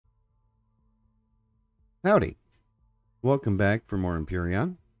Howdy. Welcome back for more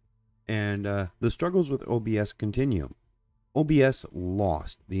Empyrion. And the struggles with OBS continue. OBS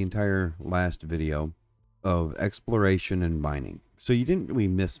lost the entire last video of exploration and mining. So you didn't really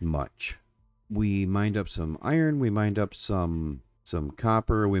miss much. We mined up some iron, we mined up some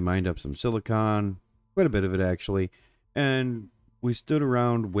copper, we mined up some silicon, quite a bit of it actually. And we stood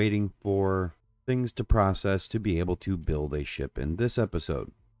around waiting for things to process to be able to build a ship in this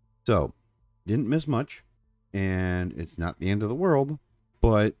episode. So, didn't miss much. And it's not the end of the world,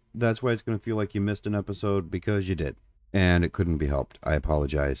 but that's why it's going to feel like you missed an episode, because you did. And it couldn't be helped. I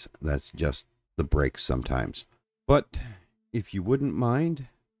apologize. That's just the breaks sometimes. But if you wouldn't mind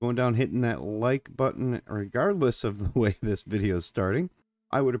going down hitting that like button, regardless of the way this video is starting,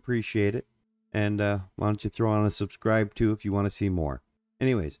 I would appreciate it. And why don't you throw on a subscribe too if you want to see more.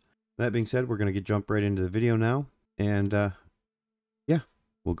 Anyways, that being said, we're going to jump right into the video now. And yeah,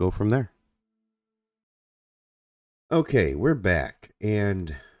 we'll go from there. Okay, we're back,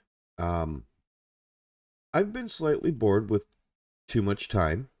 and I've been slightly bored with too much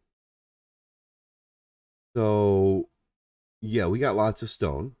time. So, yeah, we got lots of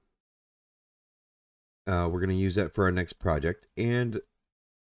stone. We're going to use that for our next project, and,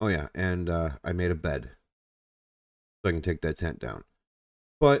 oh yeah, and I made a bed, so I can take that tent down.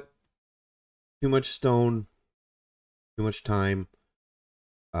 But, too much stone, too much time.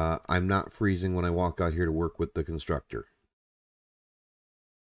 I'm not freezing when I walk out here to work with the constructor.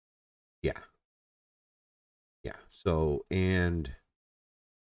 Yeah. Yeah, so, and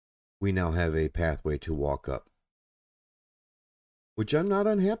we now have a pathway to walk up, which I'm not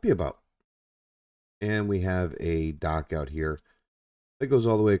unhappy about. And we have a dock out here that goes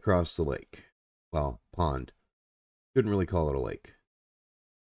all the way across the lake. Well, pond. Couldn't really call it a lake.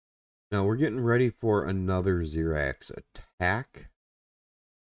 Now we're getting ready for another Xerax attack.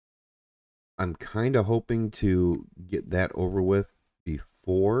 I'm kind of hoping to get that over with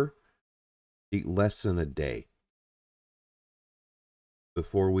before less than a day.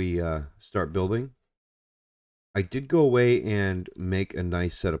 Before we start building. I did go away and make a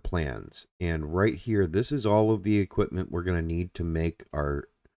nice set of plans. And right here, this is all of the equipment we're going to need to make our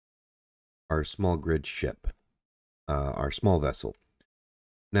small grid ship, our small vessel.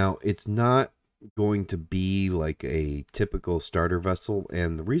 Now, it's not going to be like a typical starter vessel.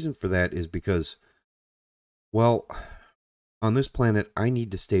 And the reason for that is because, well, on this planet, I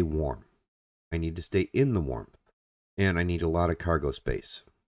need to stay warm. I need to stay in the warmth. And I need a lot of cargo space.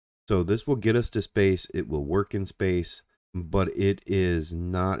 So this will get us to space, it will work in space, but it is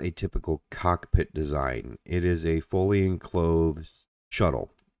not a typical cockpit design. It is a fully enclosed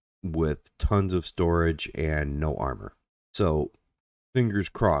shuttle with tons of storage and no armor. So fingers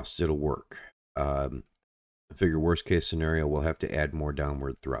crossed it'll work. I figure worst case scenario, we'll have to add more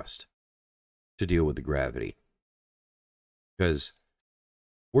downward thrust to deal with the gravity. Because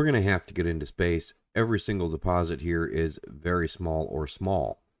we're going to have to get into space. Every single deposit here is very small or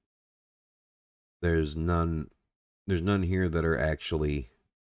small. There's none here that are actually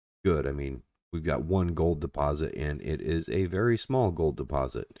good. I mean, we've got one gold deposit, and it is a very small gold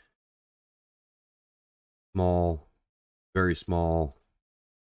deposit. Small, very small.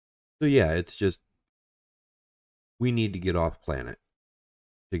 So yeah, it's just, we need to get off planet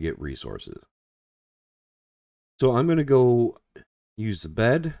to get resources. So I'm going to go use the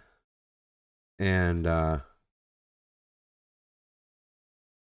bed and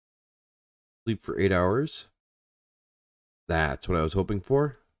sleep for 8 hours. That's what I was hoping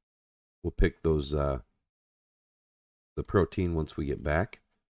for. We'll pick those the protein once we get back.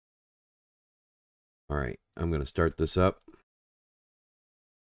 All right, I'm going to start this up.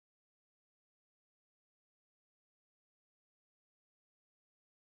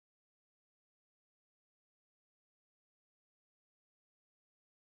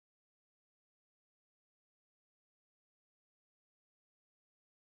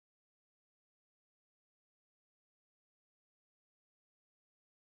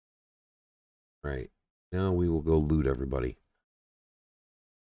 Right, now we will go loot everybody.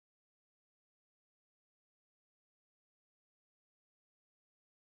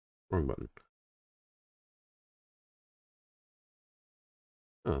 Wrong button.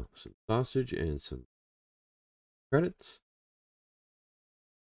 Oh, some sausage and some credits.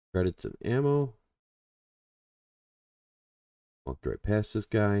 Credits and ammo. Walked right past this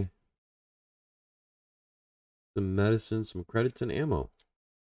guy. Some medicine, some credits and ammo.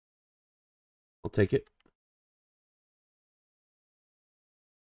 I'll take it.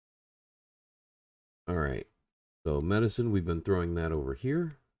 All right. So medicine, we've been throwing that over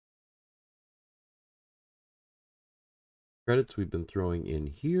here. Credits we've been throwing in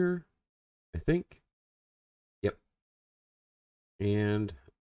here, I think. And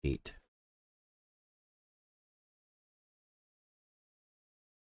 8.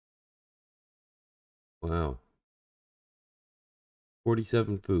 Wow.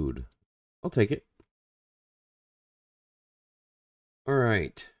 47 food. I'll take it. All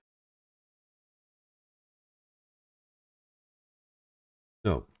right.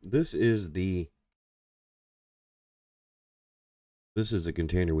 So this is a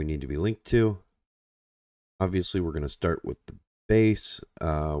container we need to be linked to. Obviously, we're going to start with the base,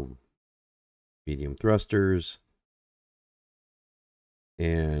 medium thrusters,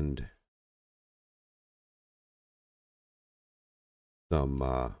 and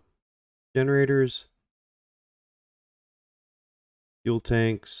some generators, fuel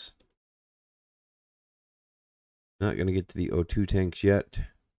tanks. Not going to get to the O2 tanks yet.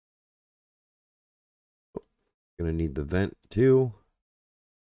 Going to need the vent too.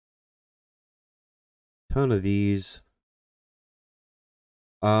 Ton of these.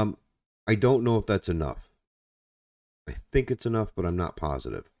 I don't know if that's enough. I think it's enough, but I'm not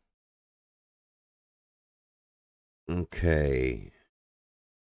positive. Okay.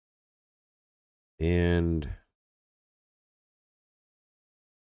 And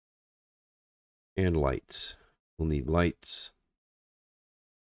lights. We'll need lights.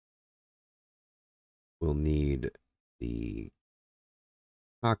 We'll need the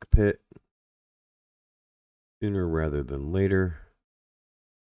cockpit sooner rather than later.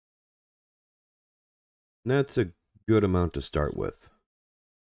 And that's a good amount to start with.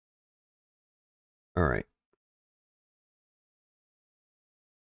 All right.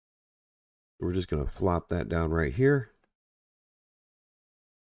 We're just going to flop that down right here.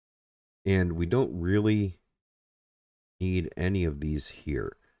 And we don't really need any of these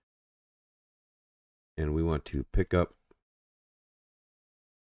here. And we want to pick up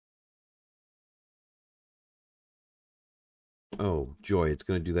oh joy, it's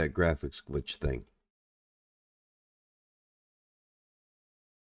going to do that graphics glitch thing.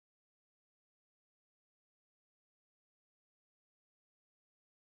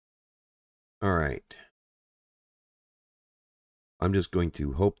 All right. I'm just going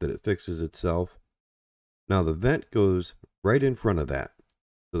to hope that it fixes itself. Now the vent goes right in front of that.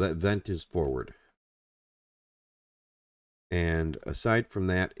 So that vent is forward. And aside from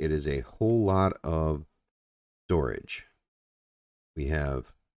that, it is a whole lot of storage. We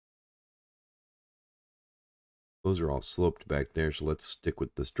have, those are all sloped back there, so let's stick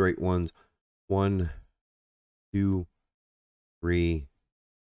with the straight ones. 1, 2, 3,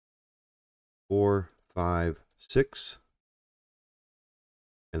 4, 5, 6.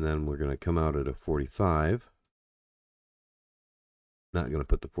 And then we're going to come out at a 45. Not going to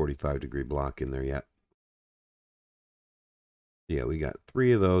put the 45-degree block in there yet. Yeah, we got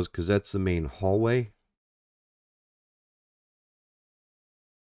 3 of those because that's the main hallway.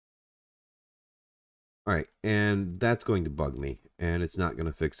 All right, and that's going to bug me, and it's not going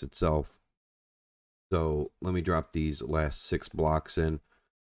to fix itself. So let me drop these last 6 blocks in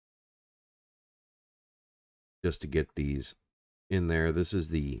just to get these in there. This is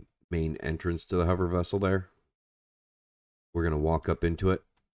the main entrance to the hover vessel there. We're going to walk up into it.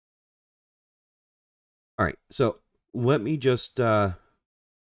 All right, so let me just relog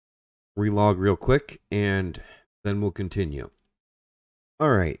real quick, and then we'll continue.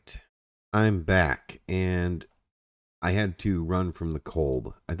 All right, I'm back, and I had to run from the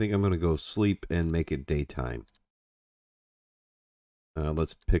cold. I think I'm going to go sleep and make it daytime.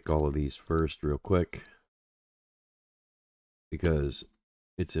 Let's pick all of these first real quick, because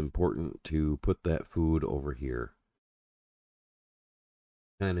it's important to put that food over here.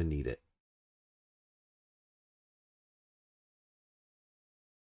 Kind of need it.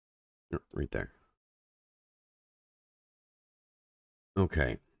 Right there.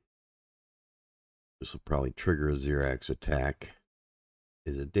 Okay. This will probably trigger a Xerax attack.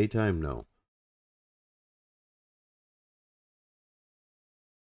 Is it daytime? No.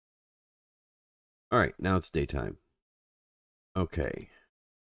 All right, now it's daytime. Okay.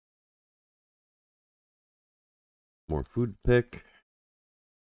 More food pick.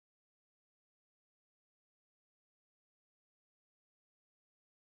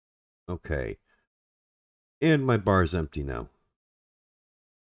 Okay. And my bar's empty now.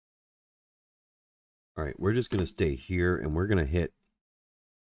 All right, we're just going to stay here, and we're going to hit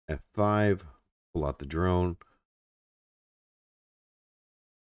F5, pull out the drone.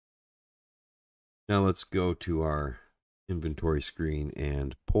 Now let's go to our inventory screen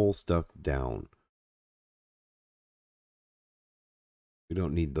and pull stuff down. We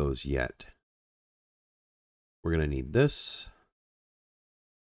don't need those yet. We're going to need this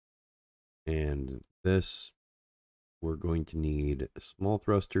and this we're going to need small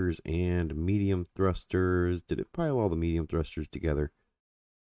thrusters and medium thrusters. Did it pile all the medium thrusters together?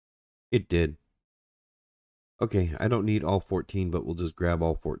 It did. Okay, I don't need all 14, but we'll just grab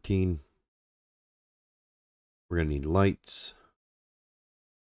all 14. We're going to need lights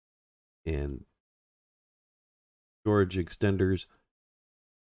and storage extenders,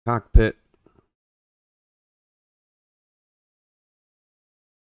 cockpit,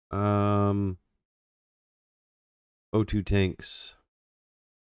 O2 tanks.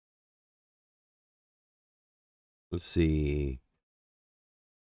 Let's see.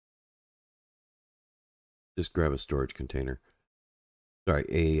 Just grab a storage container. Sorry,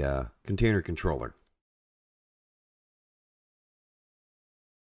 a container controller.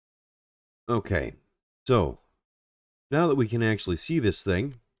 Okay, so now that we can actually see this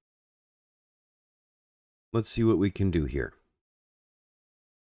thing, let's see what we can do here.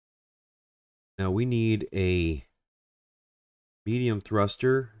 Now we need a medium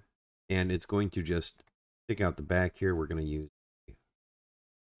thruster, and it's going to just stick out the back here. We're going to use a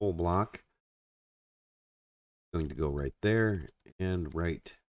full block. Going to go right there and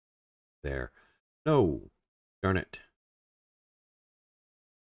right there. No, darn it.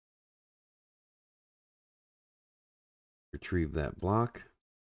 Retrieve that block.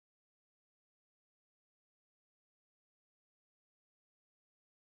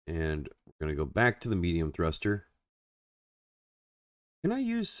 And we're going to go back to the medium thruster. Can I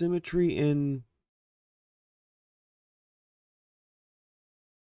use symmetry in...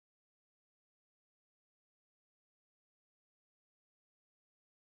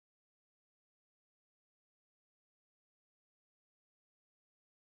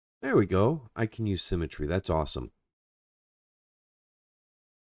 There we go. I can use symmetry. That's awesome.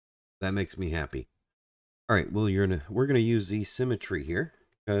 That makes me happy. All right, well, we're gonna use the symmetry here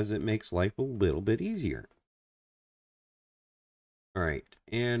because it makes life a little bit easier. All right,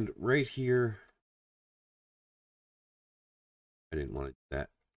 and right here, I didn't want to do that.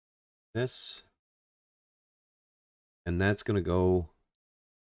 This, and that's gonna go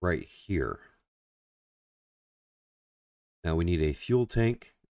right here. Now we need a fuel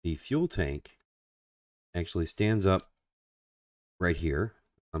tank. The fuel tank actually stands up right here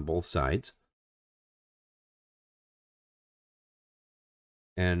on both sides.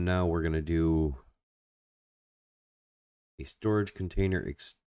 And now we're going to do a storage container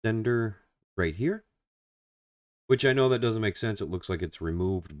extender right here, which I know that doesn't make sense. It looks like it's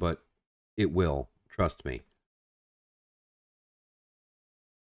removed, but it will. Trust me.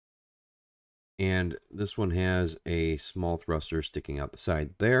 And this one has a small thruster sticking out the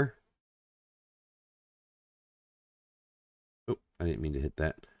side there. Oh, I didn't mean to hit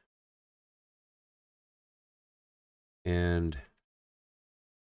that. And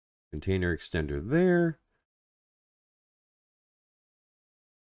container extender there.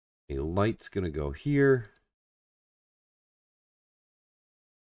 A light's going to go here.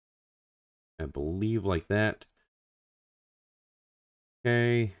 I believe like that.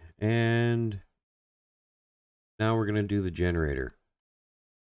 Okay, and now we're going to do the generator.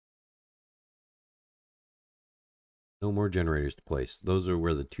 No more generators to place. Those are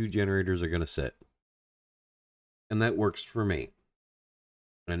where the 2 generators are going to sit. And that works for me.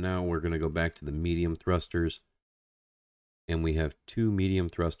 And now we're going to go back to the medium thrusters. And we have 2 medium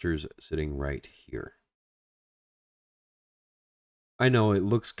thrusters sitting right here. I know it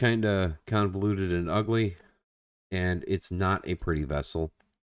looks kind of convoluted and ugly. And it's not a pretty vessel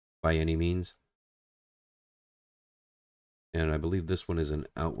by any means. And I believe this one is an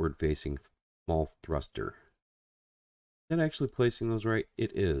outward facing small thruster. Is that actually placing those right?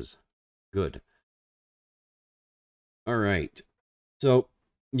 It is. Good. All right. So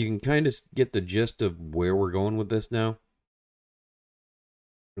you can kind of get the gist of where we're going with this now.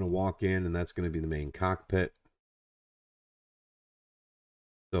 I'm going to walk in, and that's going to be the main cockpit.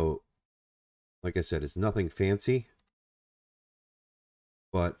 So, like I said, it's nothing fancy,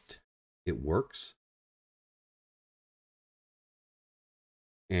 but it works.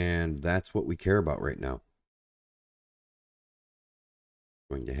 And that's what we care about right now.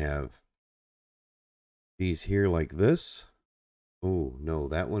 Going to have these here like this. Oh, no,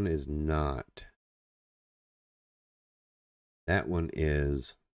 that one is not. That one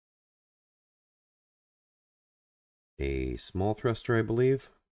is a small thruster, I believe.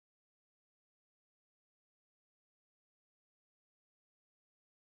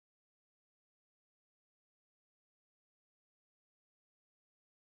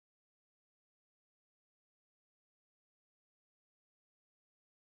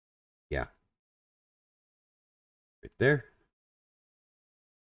 Yeah. Right there.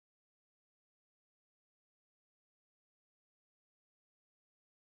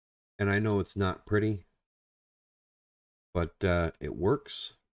 And I know it's not pretty, but it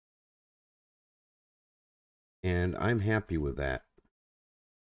works. And I'm happy with that.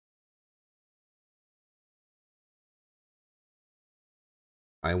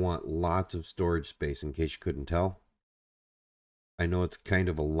 I want lots of storage space in case you couldn't tell. I know it's kind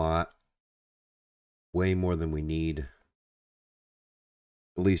of a lot, way more than we need.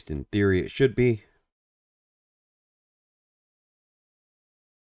 At least in theory it should be.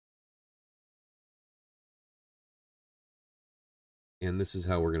 And this is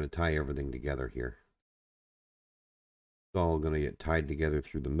how we're going to tie everything together here. It's all going to get tied together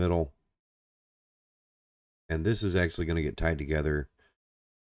through the middle. And this is actually going to get tied together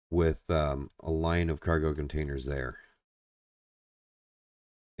with a line of cargo containers there.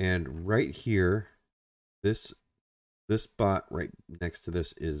 And right here, this spot right next to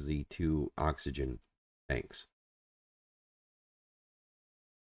this is the 2 oxygen tanks.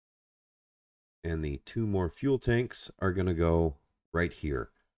 And the 2 more fuel tanks are going to go right here,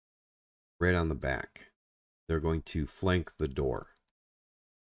 right on the back. They're going to flank the door.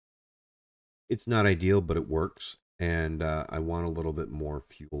 It's not ideal, but it works. And I want a little bit more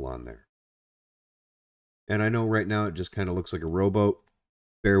fuel on there. And I know right now it just kind of looks like a rowboat.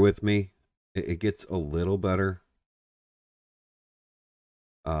 Bear with me. It gets a little better.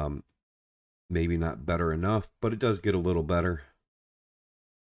 Maybe not better enough, but it does get a little better.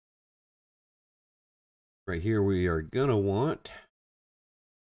 Right here we are going to want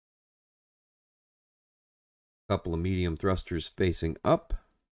a couple of medium thrusters facing up.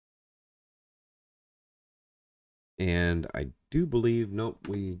 And I do believe, nope,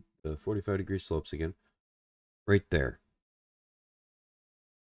 the 45-degree slopes again. Right there.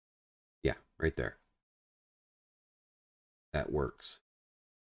 Yeah, right there. That works.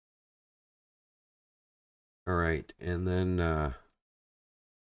 All right, and then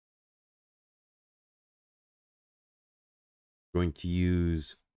going to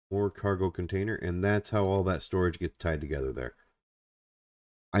use more cargo container, and that's how all that storage gets tied together there.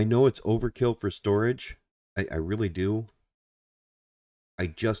 I know it's overkill for storage. I really do. I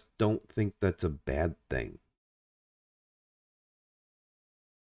just don't think that's a bad thing.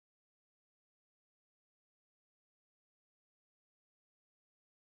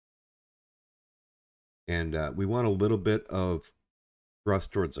 And we want a little bit of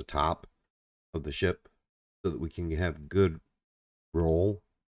thrust towards the top of the ship so that we can have good roll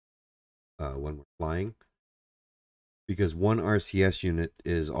when we're flying. Because 1 RCS unit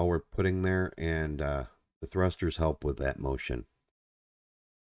is all we're putting there, and the thrusters help with that motion.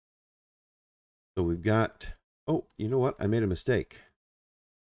 So we've got, oh, you know what? I made a mistake.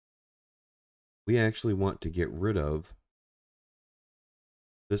 We actually want to get rid of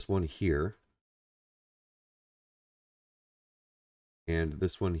this one here and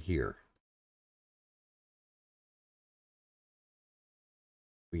this one here.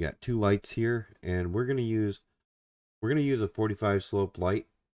 We got 2 lights here, and we're going to use a 45 slope light.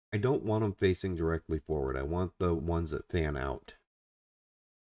 I don't want them facing directly forward. I want the ones that fan out.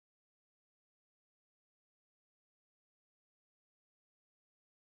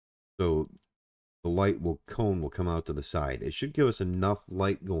 So the cone will come out to the side. It should give us enough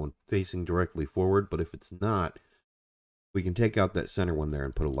light going facing directly forward, but if it's not, we can take out that center one there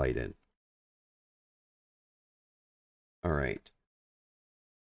and put a light in. All right.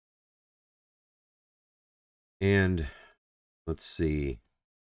 And let's see.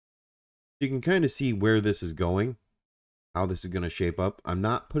 You can kind of see where this is going, how this is going to shape up. I'm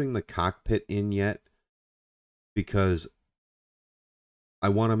not putting the cockpit in yet because I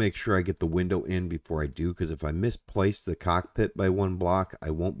want to make sure I get the window in before I do, because if I misplace the cockpit by 1 block,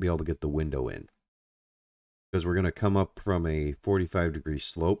 I won't be able to get the window in. Because we're going to come up from a 45-degree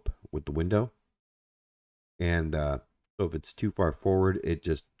slope with the window. And so if it's too far forward,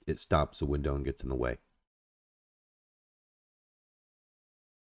 it stops the window and gets in the way.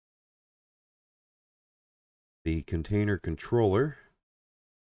 The container controller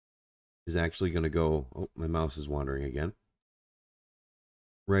is actually going to go, oh, my mouse is wandering again,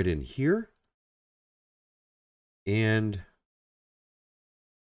 right in here. And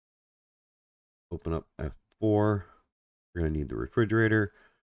open up F4. We're going to need the refrigerator,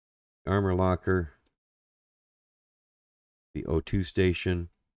 armor locker, the O2 station.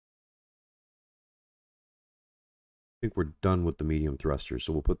 I think we're done with the medium thrusters,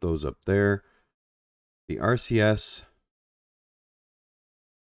 so we'll put those up there. The RCS.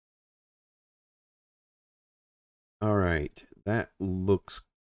 All right, that looks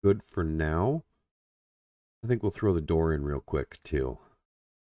good for now. I think we'll throw the door in real quick too.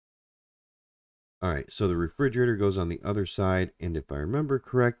 All right, so the refrigerator goes on the other side, and if I remember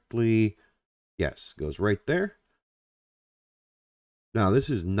correctly, yes, goes right there. Now, this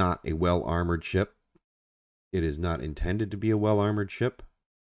is not a well-armored ship. It is not intended to be a well-armored ship.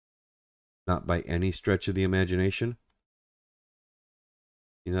 Not by any stretch of the imagination.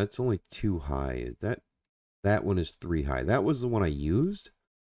 You know, that's only 2 high. That one is 3 high. That was the one I used.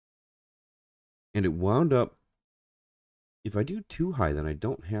 And it wound up, if I do 2 high, then I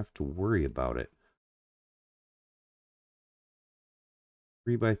don't have to worry about it.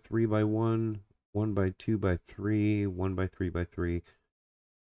 3 by 3 by 1, 1 by 2 by 3, 1 by 3 by 3.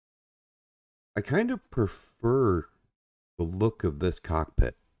 I kind of prefer the look of this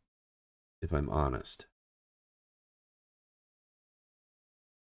cockpit, if I'm honest.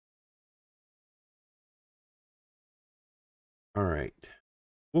 All right.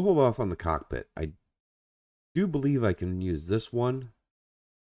 We'll hold off on the cockpit. I do believe I can use this one,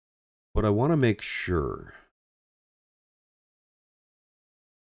 but I want to make sure.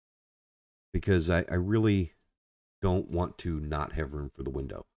 Because I really don't want to not have room for the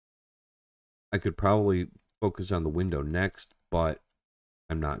window. I could probably focus on the window next, but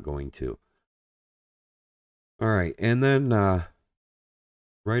I'm not going to. All right, and then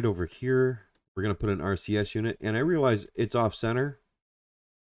right over here, we're going to put an RCS unit, and I realize it's off center,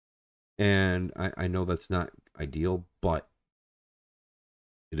 and I know that's not ideal, but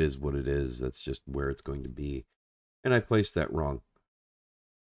it is what it is. That's just where it's going to be, and I placed that wrong.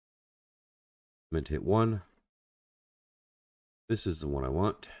 I meant to hit 1. This is the one I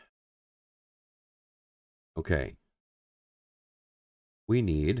want. Okay. We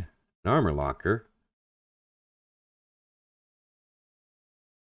need an armor locker.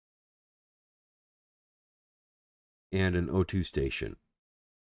 And an O2 station.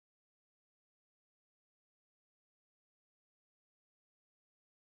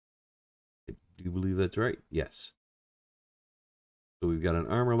 I do believe that's right. Yes. So we've got an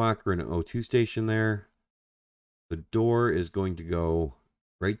armor locker and an O2 station there. The door is going to go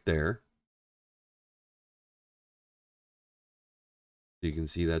right there. So you can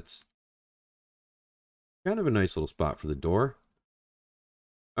see that's kind of a nice little spot for the door.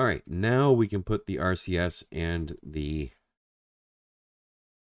 All right, now we can put the RCS and the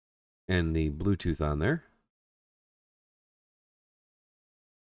Bluetooth on there.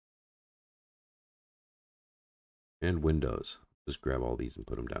 And Windows. Just grab all these and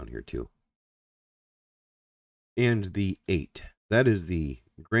put them down here too. And the 8. That is the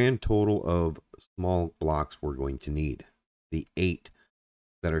grand total of small blocks we're going to need. The 8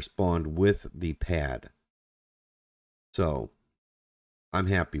 that are spawned with the pad. So, I'm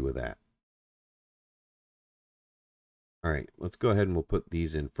happy with that. All right, let's go ahead and we'll put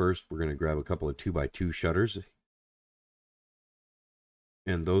these in first. We're going to grab a couple of 2x2 shutters.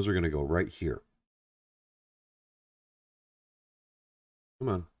 And those are going to go right here. Come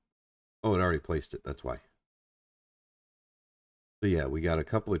on. Oh, it already placed it. That's why. So yeah, we got a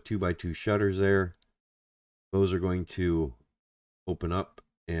couple of 2x2 shutters there. Those are going to open up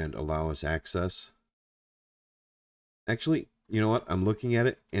and allow us access. Actually, you know what? I'm looking at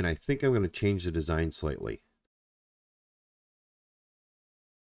it, and I think I'm going to change the design slightly.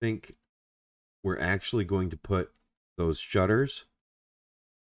 I think we're actually going to put those shutters.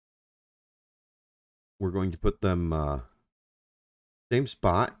 We're going to put them same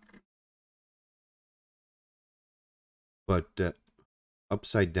spot, but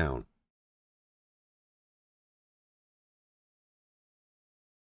upside down.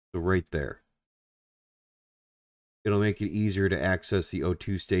 So right there. It'll make it easier to access the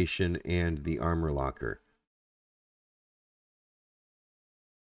O2 station and the armor locker.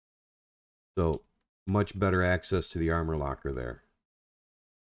 So much better access to the armor locker there.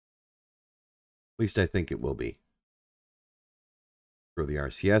 At least I think it will be. Throw the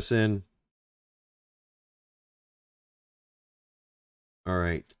RCS in. All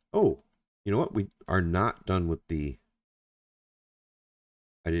right. Oh, you know what? We are not done with the...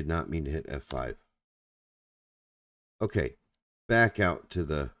 I did not mean to hit F5. Okay. Back out to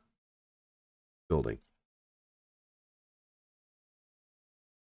the building.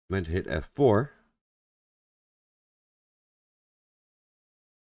 Meant to hit F4.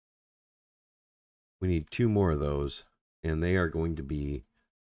 We need 2 more of those, and they are going to be,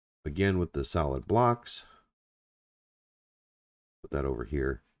 again, with the solid blocks. Put that over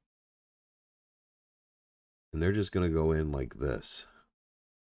here. And they're just going to go in like this.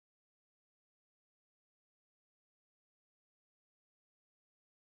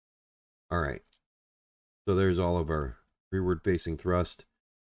 All right. So there's all of our rearward facing thrust.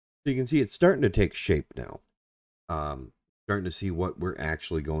 So you can see it's starting to take shape now. Starting to see what we're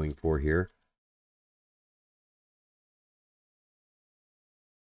actually going for here.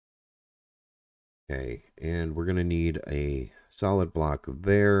 Okay, and we're going to need a solid block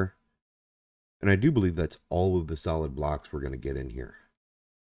there. And I do believe that's all of the solid blocks we're going to get in here.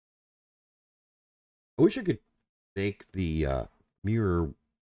 I wish I could make the mirror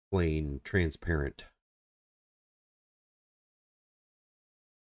plane transparent.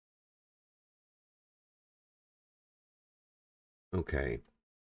 Okay.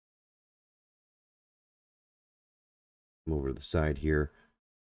 Come over to the side here.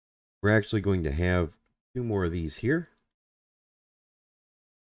 We're actually going to have 2 more of these here.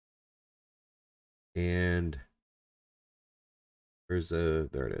 And there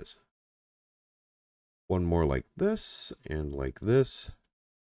it is. 1 more like this and like this.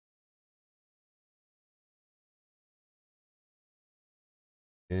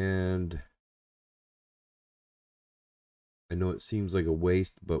 And I know it seems like a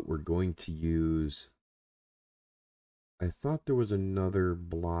waste, but we're going to use, I thought there was another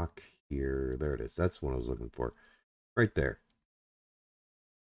block here. There it is. That's what I was looking for. Right there.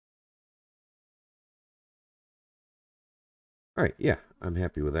 All right, yeah, I'm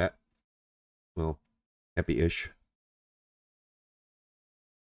happy with that. Well, happy-ish.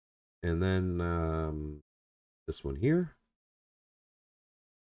 And then this one here.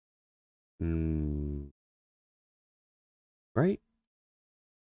 Right?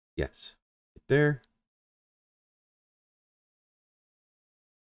 Yes. Right there.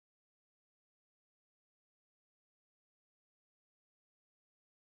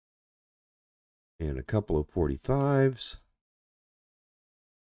 And a couple of 45s.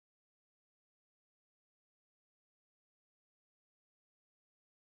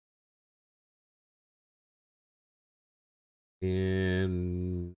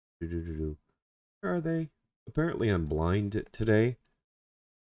 And where are they? Apparently I'm blind today,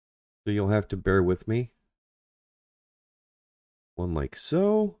 so you'll have to bear with me. One like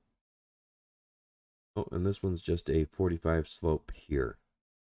so. Oh, and this one's just a 45 slope here.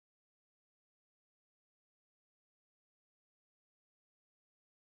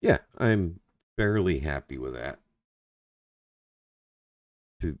 Yeah, I'm fairly happy with that.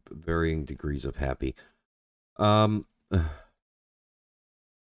 To varying degrees of happy. All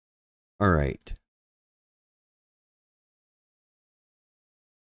right.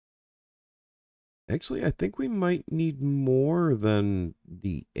 Actually, I think we might need more than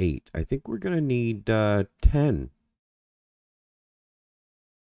the 8. I think we're going to need 10.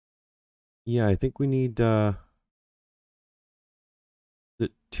 Yeah, I think we need the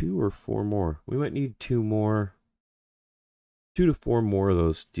 2 or 4 more. We might need 2 more. 2 to 4 more of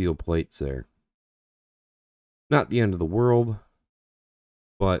those steel plates there. Not the end of the world,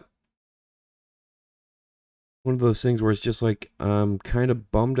 but one of those things where it's just like I'm kind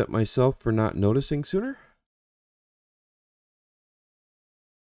of bummed at myself for not noticing sooner.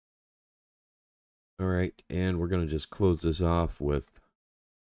 All right, and we're going to just close this off with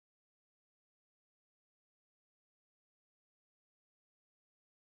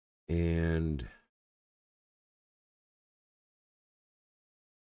and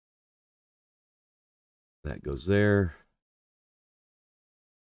that goes there.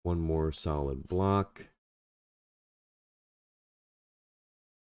 1 more solid block.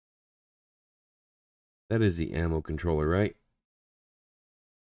 That is the ammo controller, right?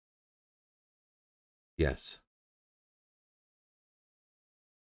 Yes.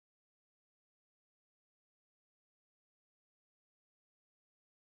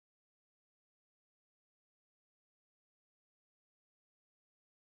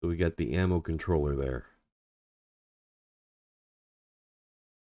 So we got the ammo controller there.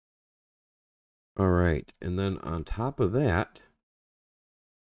 All right, and then on top of that,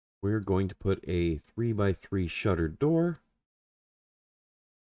 we're going to put a 3x3 shuttered door.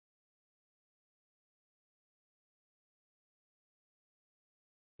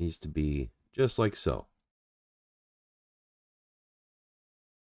 Needs to be just like so.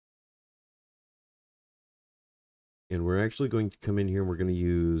 And we're actually going to come in here and we're going to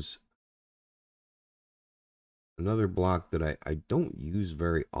use another block that I don't use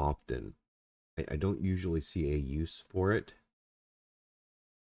very often. I don't usually see a use for it.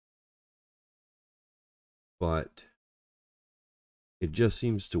 But it just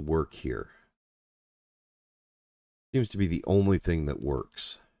seems to work here. Seems to be the only thing that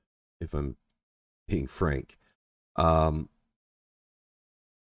works, if I'm being frank. So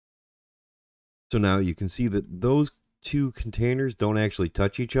now you can see that those 2 containers don't actually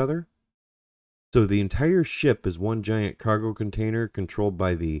touch each other. So the entire ship is one giant cargo container controlled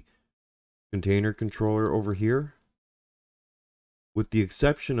by the container controller over here, with the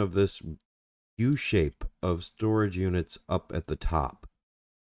exception of this U shape of storage units up at the top.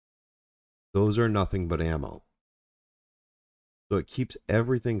 those are nothing but ammo. So it keeps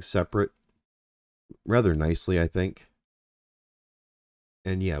everything separate rather nicely, I think.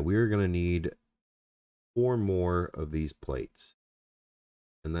 And yeah, we're going to need 4 more of these plates.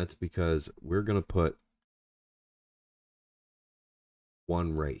 And that's because we're going to put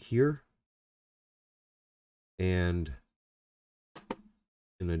one right here and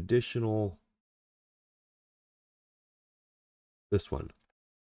an additional this one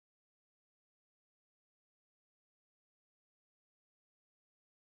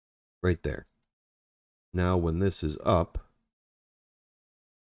right there. Now when this is up,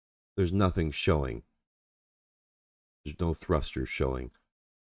 there's nothing showing. There's no thrusters showing.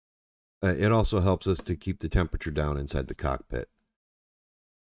 It also helps us to keep the temperature down inside the cockpit.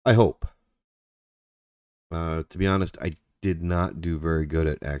 I hope. To be honest, I did not do very good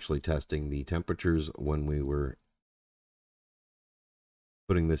at actually testing the temperatures when we were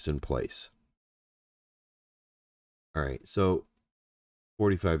putting this in place. All right, so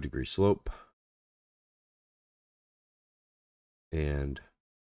 45-degree slope and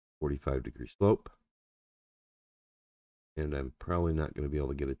 45-degree slope. And I'm probably not going to be able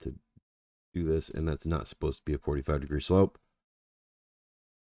to get it to do this, and that's not supposed to be a 45-degree slope.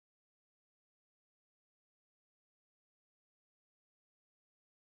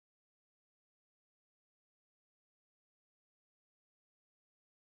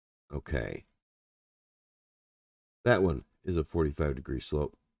 Okay. That one is a 45-degree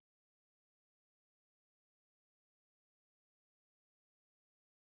slope.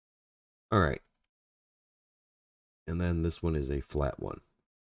 All right. And then this one is a flat one.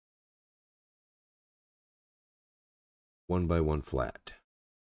 1x1 flat.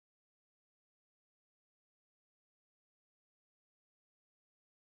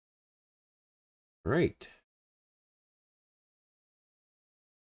 All right.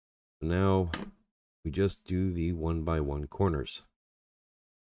 So now we just do the 1x1 corners.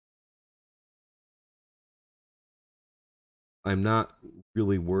 I'm not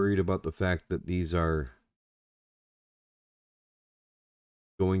really worried about the fact that these are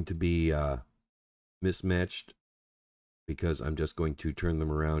going to be mismatched because I'm just going to turn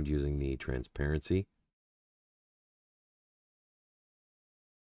them around using the transparency.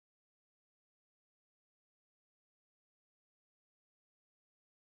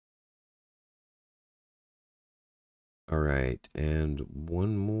 All right, and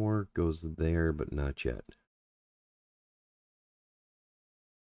one more goes there, but not yet.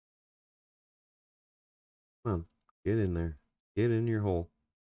 Come on, get in there. Get in your hole.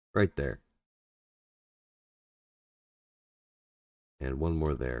 Right there. And one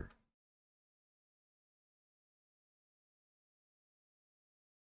more there.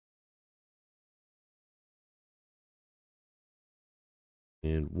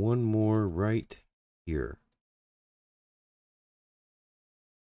 And one more right here.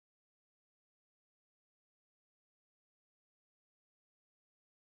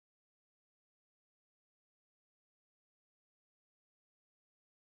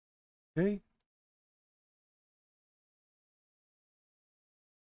 Okay.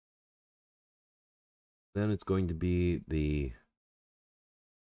 Then it's going to be the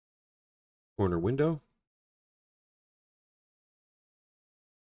corner window.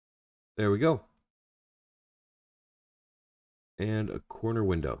 There we go. And a corner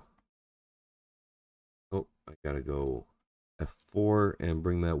window. Oh, I gotta go F4 and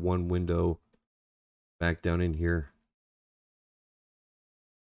bring that one window back down in here.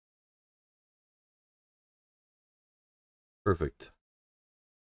 Perfect.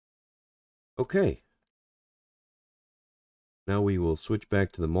 Okay. Now we will switch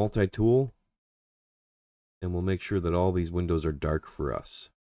back to the multi-tool and we'll make sure that all these windows are dark for us.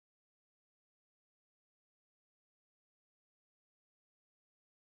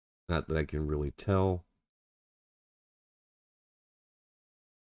 Not that I can really tell.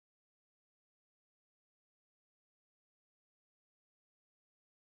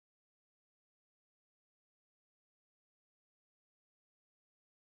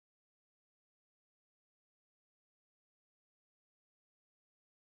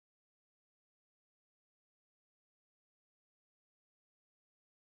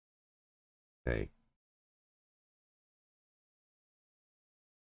 Okay.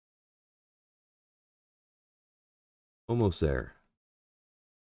 Almost there.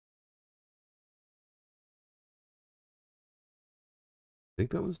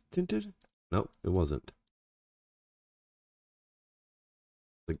 Think that was tinted? Nope, it wasn't.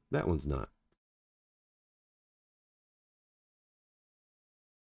 Like, that one's not.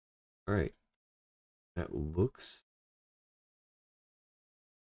 All right. That looks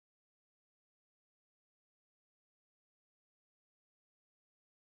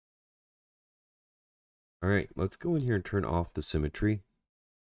All right, let's go in here and turn off the symmetry.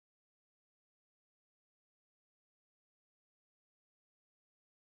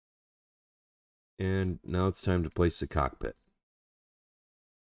 And now it's time to place the cockpit.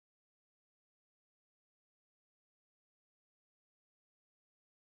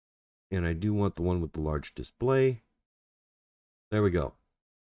 And I do want the one with the large display. There we go.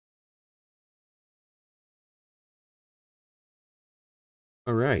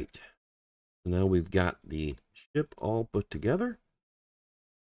 All right. So now we've got the ship all put together.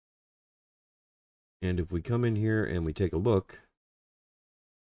 And if we come in here and we take a look,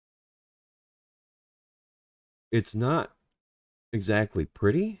 it's not exactly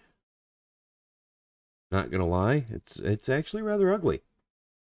pretty. Not gonna lie, it's actually rather ugly.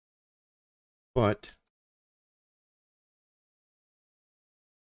 But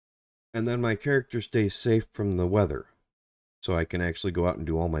and then my character stays safe from the weather. So I can actually go out and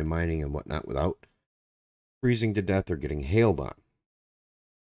do all my mining and whatnot without freezing to death or getting hailed on.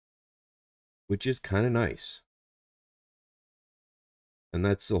 Which is kind of nice. And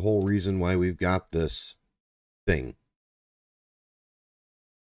that's the whole reason why we've got this thing.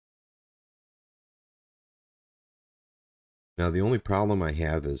 Now the only problem I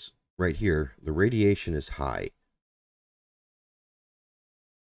have is right here, the radiation is high.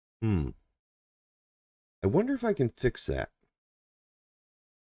 I wonder if I can fix that.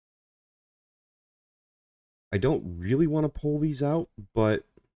 I don't really want to pull these out, but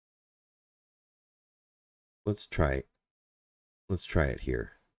let's try it. Let's try it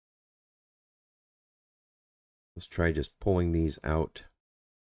here. Let's try just pulling these out.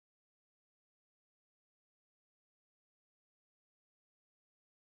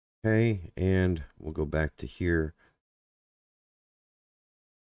 Okay, and we'll go back to here.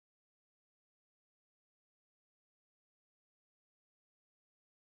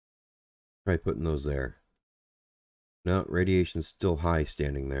 Try putting those there. No, radiation's still high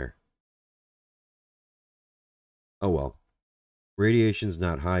standing there. Oh well. Radiation's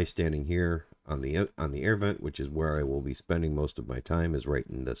not high standing here on the air vent, which is where I will be spending most of my time, is right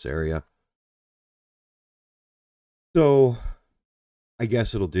in this area. So I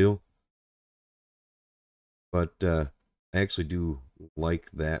guess it'll do. But I actually do like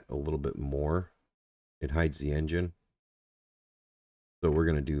that a little bit more. It hides the engine. So we're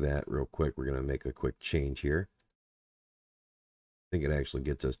going to do that real quick. We're going to make a quick change here. I think it actually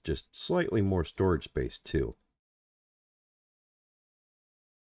gets us just slightly more storage space too.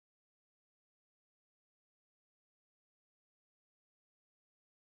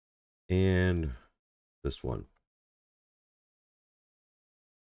 And this one.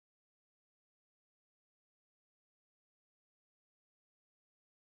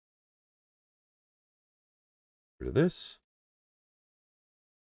 Rid of this.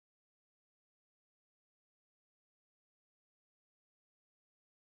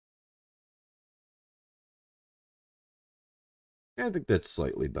 I think that's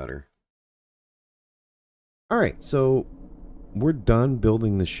slightly better. All right, so we're done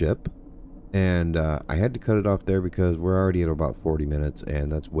building the ship. And I had to cut it off there because we're already at about 40 minutes,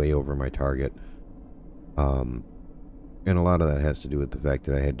 and that's way over my target. And a lot of that has to do with the fact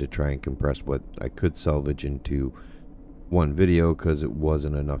that I had to try and compress what I could salvage into one video because it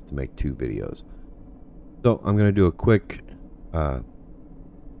wasn't enough to make 2 videos. So I'm going to do a quick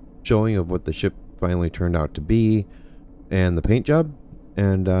showing of what the ship finally turned out to be and the paint job,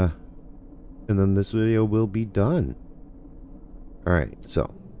 and then this video will be done. All right,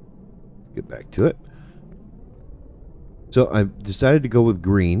 so let's get back to it. So I've decided to go with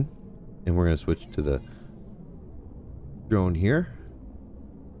green, and we're going to switch to the drone here.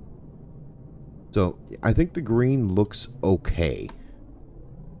 So I think the green looks okay.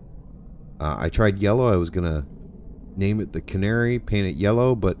 I tried yellow. I was going to name it the Canary, paint it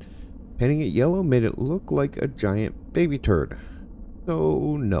yellow, but painting it yellow made it look like a giant baby turd.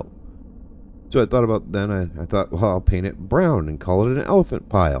 So no. So I thought about then, I thought, well, I'll paint it brown and call it an elephant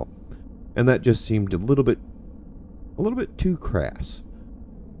pile. And that just seemed a little bit too crass.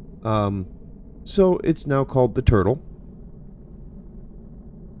 So it's now called the turtle.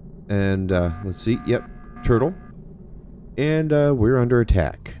 And let's see, yep, turtle. And we're under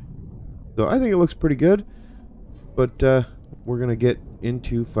attack. So I think it looks pretty good. But we're going to get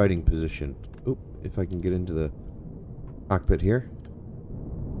into fighting position. Oop, if I can get into the cockpit here.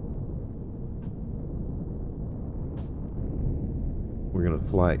 We're going to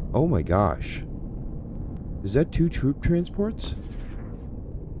fly. Oh my gosh. Is that 2 troop transports?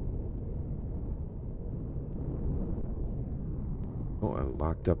 Oh, I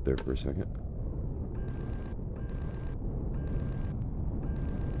locked up there for a second.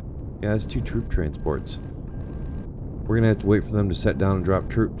 Yeah, it's 2 troop transports. We're going to have to wait for them to set down and drop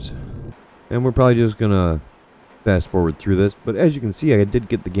troops. And we're probably just going to fast forward through this. But as you can see, I did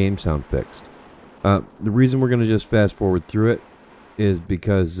get the game sound fixed. The reason we're going to just fast forward through it is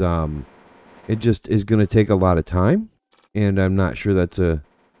because it just is going to take a lot of time. And I'm not sure that's a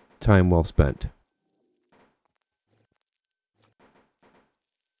time well spent.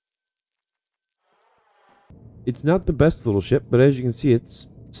 It's not the best little ship, but as you can see, it's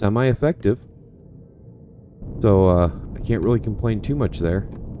semi-effective. So, I can't really complain too much there.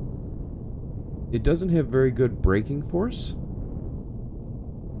 It doesn't have very good braking force.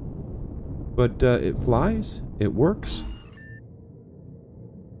 But it flies, it works.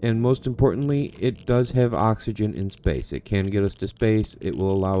 And most importantly, it does have oxygen in space. It can get us to space. It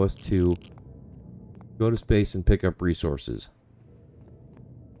will allow us to go to space and pick up resources,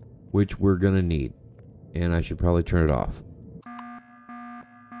 which we're going to need. And I should probably turn it off.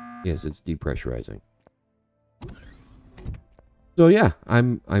 Yes, it's depressurizing. So yeah,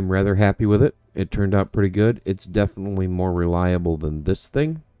 I'm rather happy with it. It turned out pretty good. It's definitely more reliable than this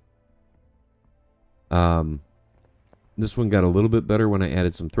thing. This one got a little bit better when I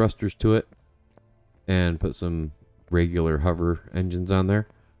added some thrusters to it and put some regular hover engines on there.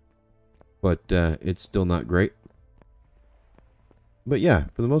 But it's still not great. But yeah,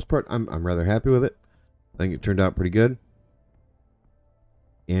 for the most part, I'm rather happy with it. I think it turned out pretty good.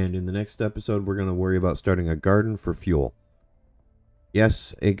 And in the next episode, we're going to worry about starting a garden for fuel.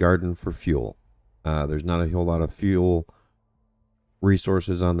 Yes, a garden for fuel. There's not a whole lot of fuel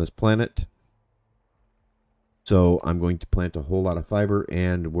resources on this planet. So I'm going to plant a whole lot of fiber,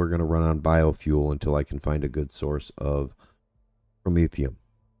 and we're going to run on biofuel until I can find a good source of promethium.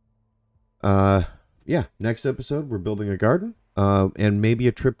 Yeah, next episode, we're building a garden, and maybe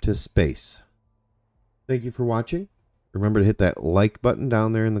a trip to space. Thank you for watching. Remember to hit that like button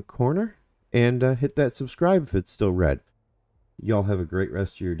down there in the corner, and hit that subscribe if it's still red. Y'all have a great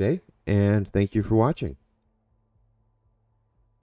rest of your day, and thank you for watching.